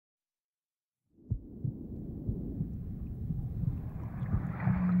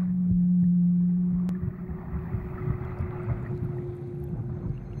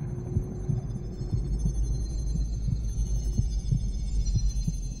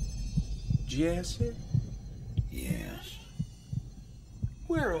Jesse? Yes.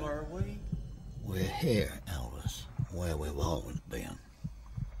 Where are we? We're here, Elvis, where we've always been.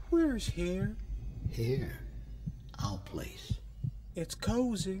 Where's here? Here. Our place. It's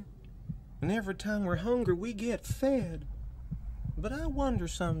cozy, and every time we're hungry we get fed. But I wonder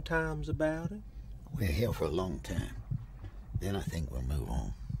sometimes about it. We're here for a long time. Then I think we'll move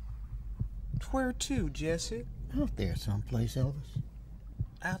on. Where to, Jesse? Out there someplace, Elvis.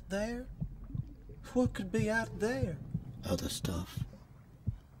 Out there? What could be out there? Other stuff.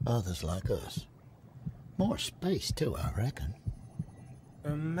 Others like us. More space, too, I reckon.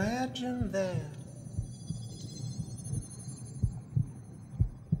 Imagine that.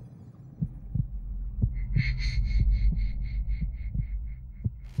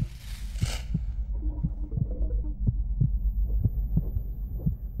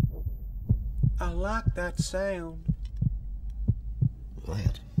 I like that sound.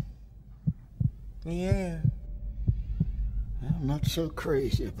 That? Yeah. I'm not so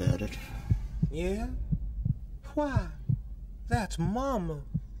crazy about it. Yeah? Why? That's Mama.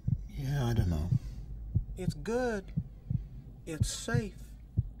 Yeah, I don't know. It's good. It's safe.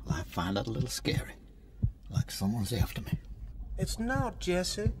 Well, I find it a little scary. Like someone's after me. It's not,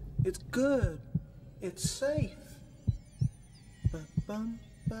 Jesse. It's good. It's safe. Ba-bum,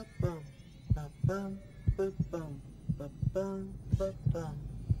 ba-bum, ba-bum, ba-bum, ba-bum, ba-bum.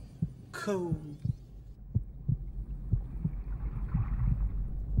 Cool.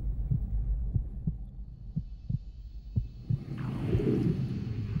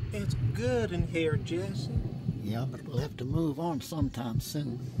 It's good in here, Jesse. Yeah, but we'll have to move on sometime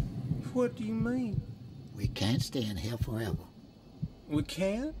soon. What do you mean? We can't stay in here forever. We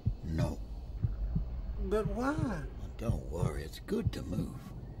can't? No. But why? Well, don't worry, it's good to move.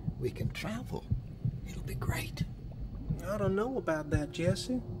 We can travel. It'll be great. I don't know about that,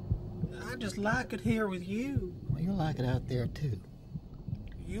 Jesse. I just like it here with you. Well, you'll like it out there, too.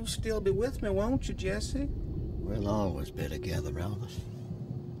 You'll still be with me, won't you, Jesse? We'll always be together, Elvis.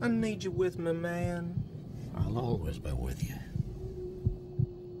 I need you with me, man. I'll always be with you.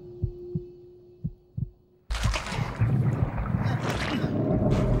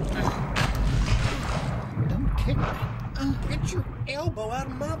 Don't kick me. Get your elbow out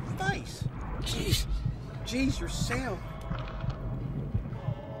of my face. Jeez. Jeez yourself.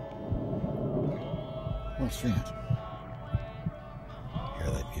 What's that?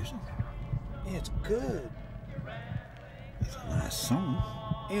 Hear that music? It's good. It's a nice song.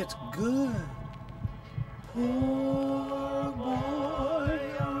 It's good. Poor boy,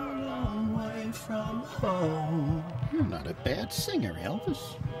 a long way from home. You're not a bad singer,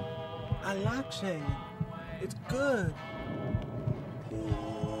 Elvis. I like singing. It's good.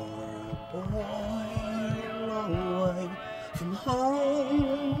 Poor boy, a long way from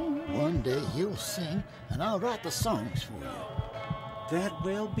home. One day you'll sing, and I'll write the songs for you. That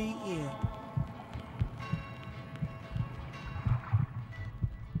will be it.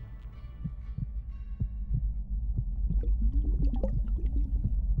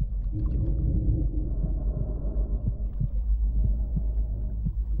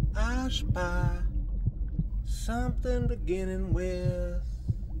 I spy something beginning with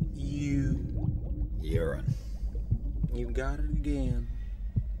you. Urine. You got it again.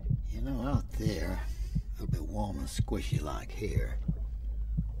 You know, out there, it'll be warm and squishy like here.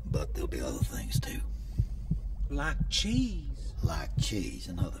 But there'll be other things, too. Like cheese. Like cheese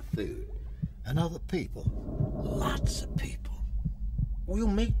and other food. And other people. Lots of people. We'll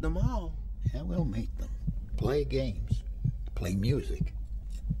meet them all. Yeah, we'll meet them. Play games. Play music.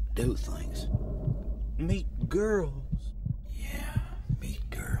 Do things. Meet girls. Yeah, meet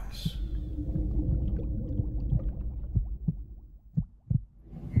girls.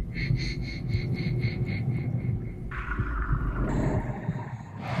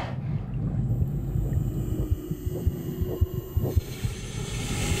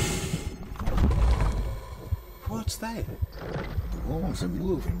 What's that? The walls are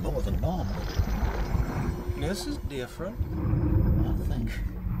moving more than normal. This is different. I think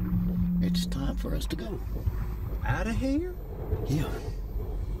it's time for us to go. Out of here? Yeah.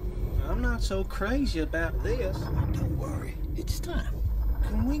 I'm not so crazy about this. Don't worry. It's time.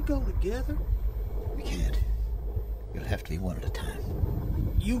 Can we go together? We can't. You'll have to be one at a time.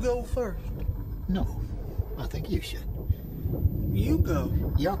 You go first. No. I think you should. You go.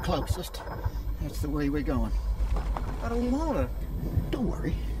 You're closest. That's the way we're going. I don't wanna. Don't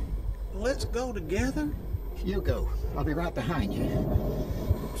worry. Let's go together. You go. I'll be right behind you.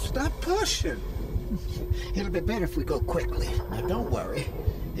 Stop pushing. It'll be better if we go quickly. Now, don't worry.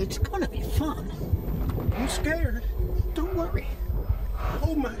 It's gonna be fun. I'm scared. Don't worry.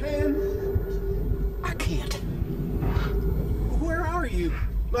 Hold my hand. can't. Where are you?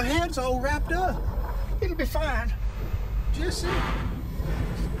 My head's all wrapped up. It'll be fine. Jesse?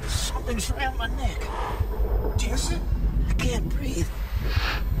 Something's around my neck. Jesse? I can't breathe.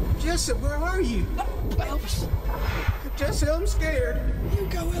 Jesse, where are you? Elvis. Jesse, I'm scared. You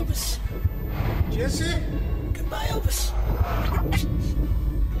go, Elvis. Jesse? Goodbye, Elvis.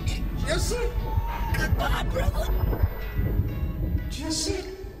 Jesse? Goodbye, brother.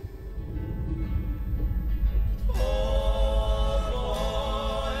 Jesse?